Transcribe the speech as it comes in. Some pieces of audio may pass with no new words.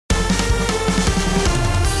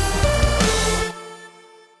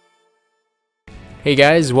Hey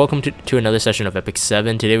guys, welcome to another session of Epic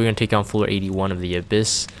 7. Today we're going to take on floor 81 of the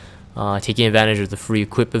Abyss. Taking advantage of the free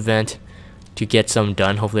equip event to get some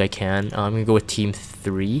done. Hopefully I can. I'm going to go with team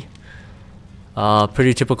 3.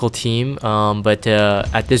 Pretty typical team, but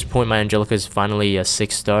at this point my Angelica is finally a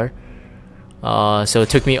 6-star. So it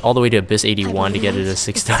took me all the way to Abyss 81 to get it a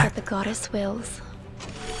 6-star. What the goddess wills.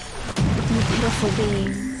 You pitiful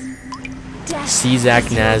beings.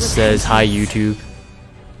 Czak Naz says, hi YouTube.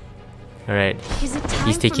 Alright,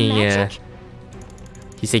 he's taking advantage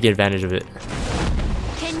of it.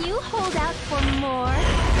 Can you hold out for more?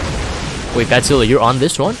 Wait, Batzilla, you're on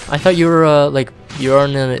this one? I thought you were you're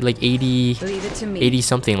on like 80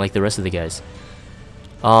 something like the rest of the guys.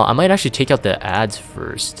 I might actually take out the ads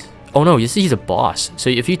first. Oh no, you see he's a boss. So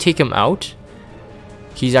if you take him out,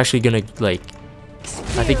 he's actually gonna I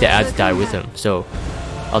think the ads die with him. So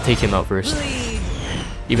I'll take him out first.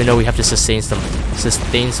 Even though we have to sustain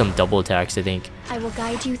some double attacks, I think. I will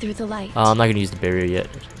guide you through the light. I'm not gonna use the barrier yet.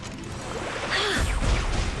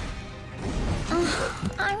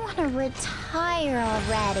 I want to retire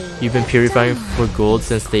already. You've been purifying for gold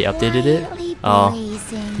since they updated it? Oh,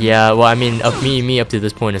 Blazing. yeah. Well, I mean, me up to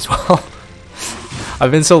this point as well.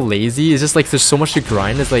 I've been so lazy. It's just like there's so much to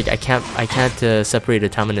grind. It's like I can't separate a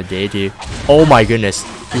time in a day, dude. Oh my goodness!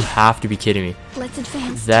 You have to be kidding me. Let's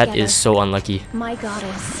advance That together. is so unlucky. My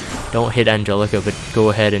goddess. Don't hit Angelica, but go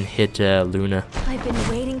ahead and hit Luna. I've been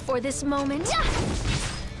waiting for this moment.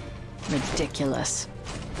 Ridiculous.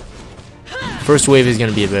 First wave is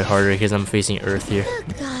gonna be a bit harder because I'm facing Earth here.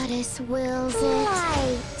 The goddess wills it.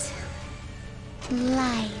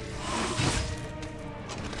 Light.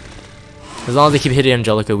 As long as they keep hitting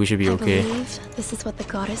Angelica, we should be okay. I believe this is what the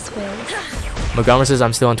goddess wills. Montgomery says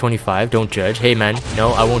I'm still on 25. Don't judge. Hey man,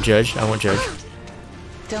 no, I won't judge. I won't judge.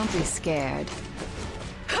 Don't be scared.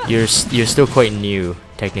 You're still quite new,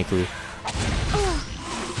 technically.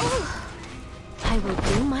 I will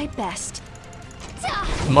do my best.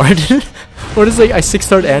 Martin, what is like? I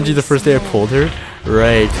 6-starred Angie the first day I pulled her.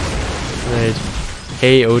 Right.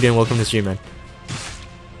 Hey Odin, welcome to stream, man.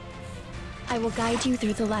 I will guide you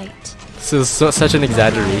through the light. So such an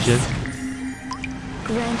exaggeration.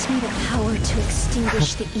 Grant me the power to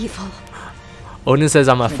extinguish the evil. Odin says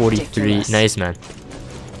I'm at 43. Ridiculous. Nice, man.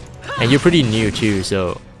 And you're pretty new too,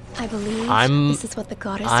 so I believe this is what the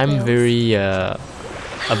goddess I'm wills. very a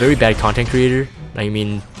very bad content creator. I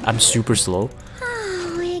mean, I'm super slow.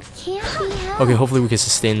 Oh, it can't be helped. Okay, hopefully we can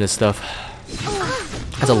sustain this stuff.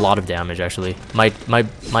 That's a lot of damage actually. My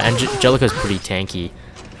Angelica is pretty tanky.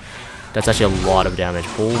 That's actually a lot of damage.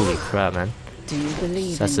 Holy crap, man. Do you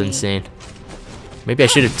believe That's in me? insane. Maybe I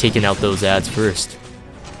should have taken out those ads first.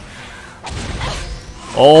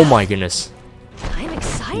 Oh my goodness. I'm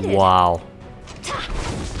excited. Wow.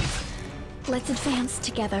 Let's advance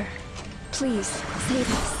together. Please,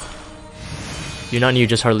 save us. You're not new, you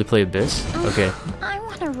just hardly play Abyss? Okay. I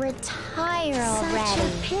want to retire already. Such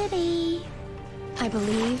a pity. I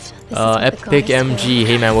believe this is what the Epic goddess MG, wills.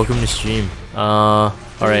 hey man, welcome to stream.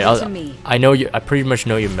 Alright, I know I pretty much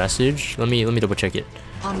know your message. Let me double check it.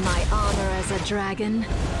 On my honor as a dragon.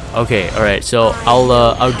 Okay, alright, so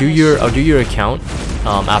I'll do your account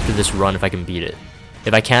after this run if I can beat it.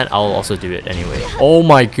 If I can't, I'll also do it anyway. Oh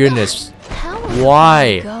my goodness.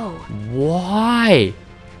 Why? Go. Why?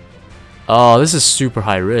 Oh, this is super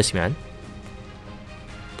high risk, man.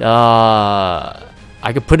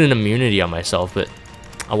 I could put an immunity on myself, but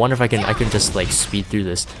I wonder if I can just like speed through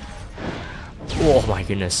this. Oh my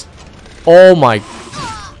goodness. Oh my.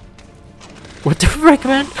 What the frick,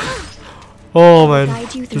 man? Oh man,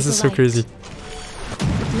 this is so crazy.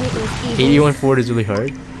 81 forward is really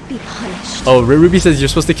hard. Be punished. Oh, Red Ruby says you're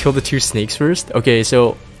supposed to kill the 2 snakes first. Okay,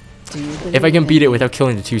 so if I can beat it without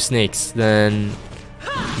killing the 2 snakes, then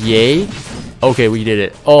yay. Okay, we did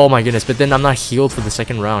it. Oh my goodness, but then I'm not healed for the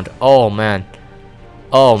second round. Oh man.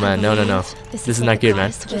 Oh man, no. This is not good,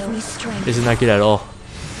 man. This is not good at all.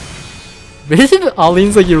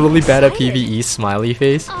 Aline's like, you're really bad at PvE, smiley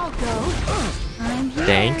face. I'll go. I'm here.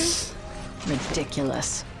 Thanks.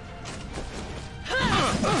 Ridiculous.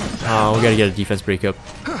 Oh, we gotta get a defense breakup.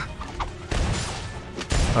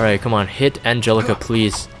 Alright, come on, hit Angelica,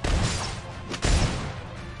 please.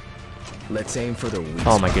 Let's aim for the weak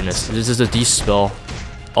Oh my goodness, this is a D-spell.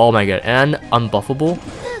 Oh my god, and unbuffable?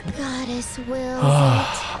 The goddess wills.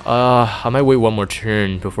 I might wait one more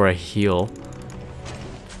turn before I heal.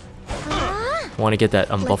 I want to get that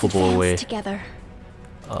unbuffable away. Together.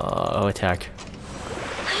 I'll attack.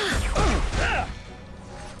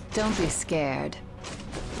 Don't be scared.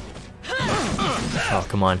 Oh,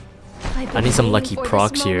 come on. I need some lucky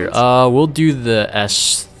procs here. We'll do the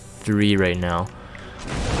S3 right now.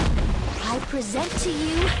 present to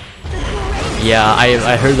you the greatest. Yeah,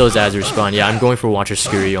 I heard those ads respond. Yeah, I'm going for Watcher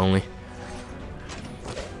Scurry only.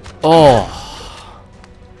 Oh.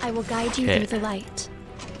 I will guide you through the light.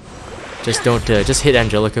 Just don't, just hit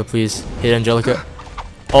Angelica, please. Hit Angelica.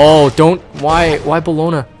 Oh, don't. Why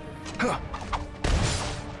Bologna?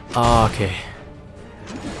 Oh, okay.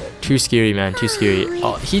 Too scary, man. Too scary.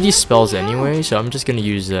 Oh, he dispels anyway, so I'm just gonna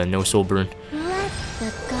use no soul burn. Let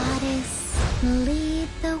the goddess lead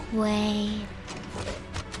the way.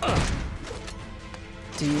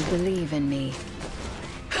 Do you believe in me?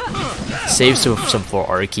 Save some for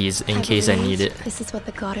Arkies in case I need it. This is what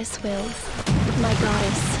the goddess wills. My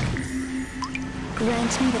goddess,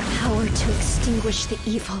 grant me the power to extinguish the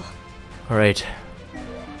evil. Alright.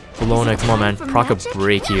 Bologna, come on, man. Proc a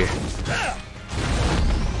break here.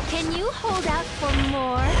 Can you hold out for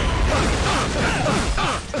more?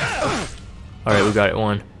 Alright, we got it.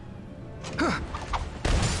 One.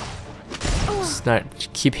 It's not.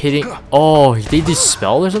 Keep hitting. Oh, they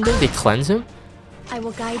dispel or something? They cleanse him? I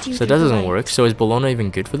will guide you. So that doesn't work. So is Bologna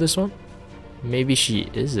even good for this one? Maybe she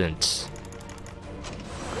isn't.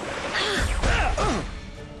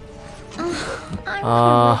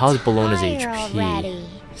 How's Bologna's HP?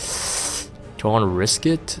 Do I want to risk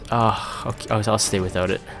it? Okay, I'll stay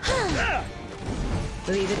without it.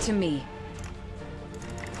 Leave it to me.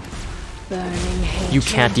 Burning hatred. You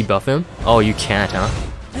can't debuff him? Oh, you can't, huh?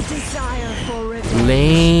 A desire for revenge.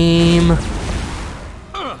 Lame.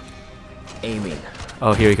 Aiming.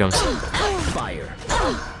 Oh, here he comes. Fire.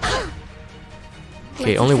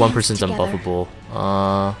 Okay, only one person's unbuffable.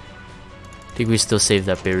 I think we still save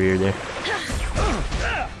that barrier there.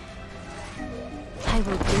 I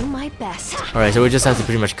will do my best. Alright, so we just have to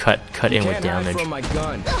pretty much cut in with damage.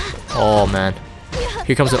 Oh man.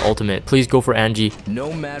 Here comes an ultimate. Please go for Angie.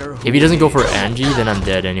 No matter who If he doesn't go for Angie, then I'm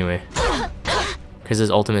dead anyway. Because his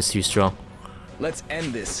ultimate's too strong. Let's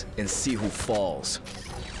end this and see who falls.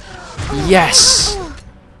 Yes!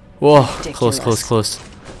 Whoa, close.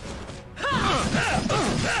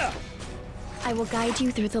 I will guide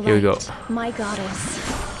you through the light. Here we go. My goddess.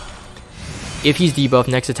 If he's debuffed,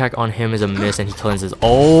 next attack on him is a miss and he cleanses.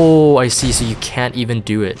 Oh, I see. So you can't even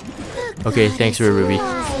do it. Okay, thanks for Ruby.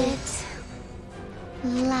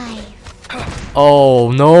 Life.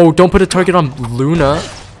 Oh no, don't put a target on Luna.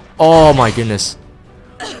 Oh my goodness.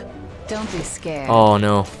 Don't be scared. Oh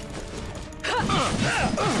no.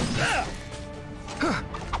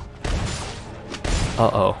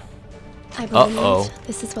 Uh-oh. I believe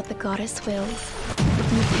this is what the goddess wills.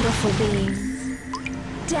 You pitiful beings.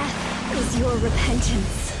 Death is your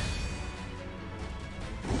repentance.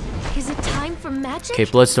 Is it time for magic? Okay,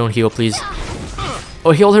 Bloodstone heal, please.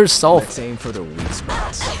 Oh, heal herself. Let's aim for the weak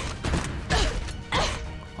spots.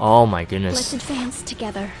 Oh my Let's goodness. advance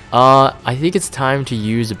together. I think it's time to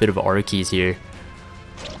use a bit of Arkies here.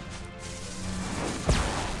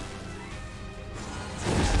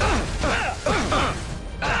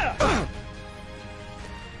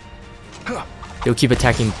 They'll keep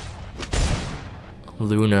attacking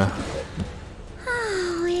Luna.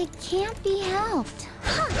 Oh, it can't be helped.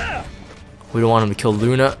 We don't want him to kill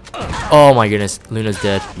Luna. Oh my goodness, Luna's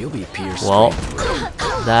dead. You'll be pierced. Well,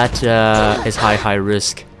 that is high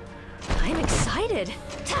risk. I'm excited.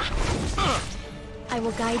 I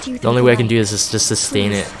will guide you. The only way I can do this is just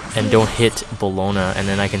sustain it and don't hit Bologna, and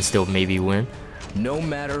then I can still maybe win. No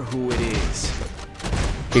matter who it is.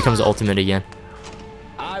 Here comes the ultimate again.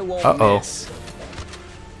 I won't miss.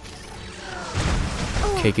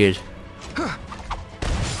 Okay, good.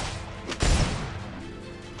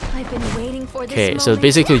 I've been waiting for this Okay, so moment.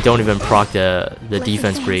 basically don't even proc the Let's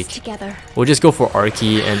defense advance break. together. We'll just go for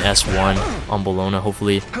Arki and S1 on Bologna,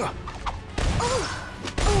 hopefully.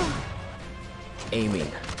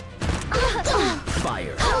 Aiming.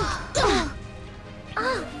 Fire.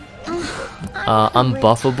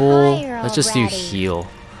 Unbuffable. Let's just do already. heal.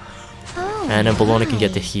 Oh, And then Bologna can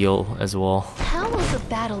get my. the heal as well. How will the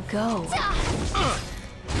battle go?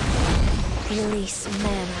 Release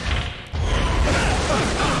mana.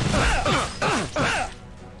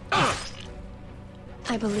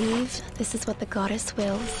 I believe this is what the goddess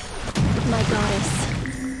wills. My goddess,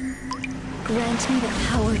 grant me the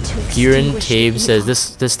power to Kieran extinguish Tabe the says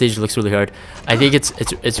evil. this stage looks really hard. I think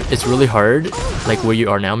it's really hard, like where you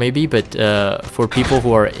are now maybe, but for people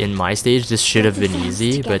who are in my stage, this should have been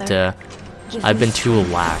easy, but I've been too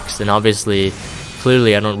lax, and obviously,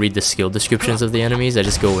 clearly I don't read the skill descriptions of the enemies, I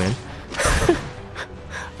just go in.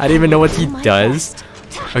 I don't even know what he does.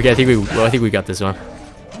 Okay, I think we got this one.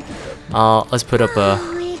 Let's put up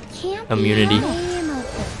immunity.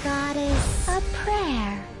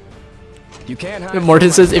 You can't hide Martin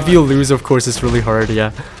from says my if you lose, of course it's really hard,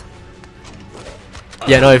 yeah.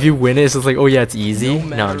 Yeah, no, if you win it, it's just like, oh yeah, it's easy.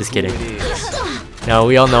 No, I'm just kidding. No,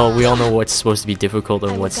 we all know what's supposed to be difficult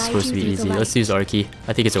and what's supposed to be easy. Let's use Arky.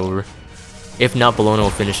 I think it's over. If not, Bologna will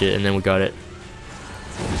finish it, and then we got it.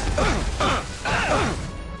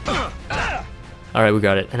 Alright, we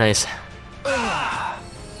got it. Nice.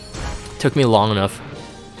 Took me long enough.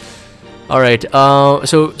 Alright,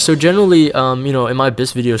 so generally, you know, in my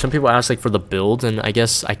BIS video, some people ask like for the build, and I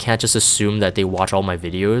guess I can't just assume that they watch all my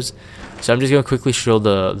videos. So I'm just gonna quickly show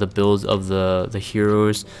the builds of the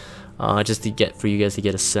heroes, just to get for you guys to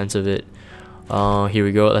get a sense of it. Here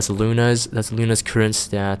we go. That's Luna's current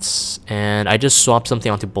stats, and I just swapped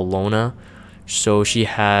something onto Bologna, so she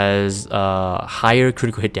has higher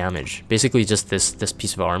critical hit damage. Basically, just this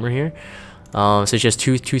piece of armor here. So she has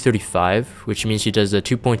 235, which means she does a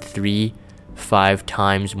 2.35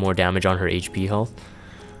 times more damage on her HP health.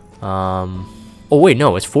 Oh wait,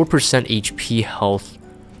 no, it's 4% HP health.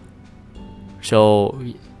 So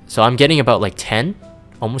I'm getting about like 10,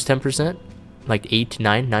 almost 10%, like 9%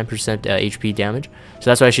 HP damage. So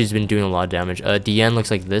that's why she's been doing a lot of damage. Diane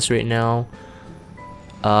looks like this right now.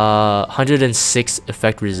 106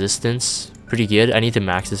 effect resistance, pretty good. I need to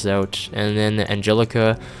max this out. And then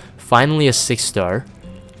Angelica, finally a 6-star.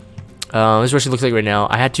 This is what she looks like right now.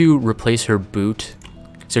 I had to replace her boot,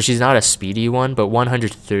 so she's not a speedy one, but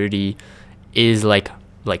 130 is like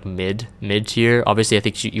mid tier. Obviously, I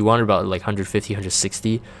think you want her about like 150,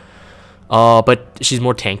 160. But she's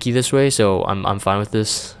more tanky this way, so I'm fine with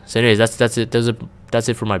this. So anyways, that's it. That's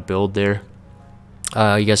it for my build there.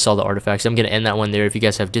 You guys saw the artifacts. I'm gonna end that one there. If you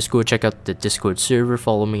guys have Discord, check out the Discord server,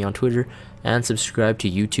 follow me on Twitter, and subscribe to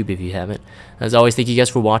YouTube if you haven't. As always, thank you guys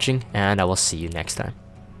for watching, and I will see you next time.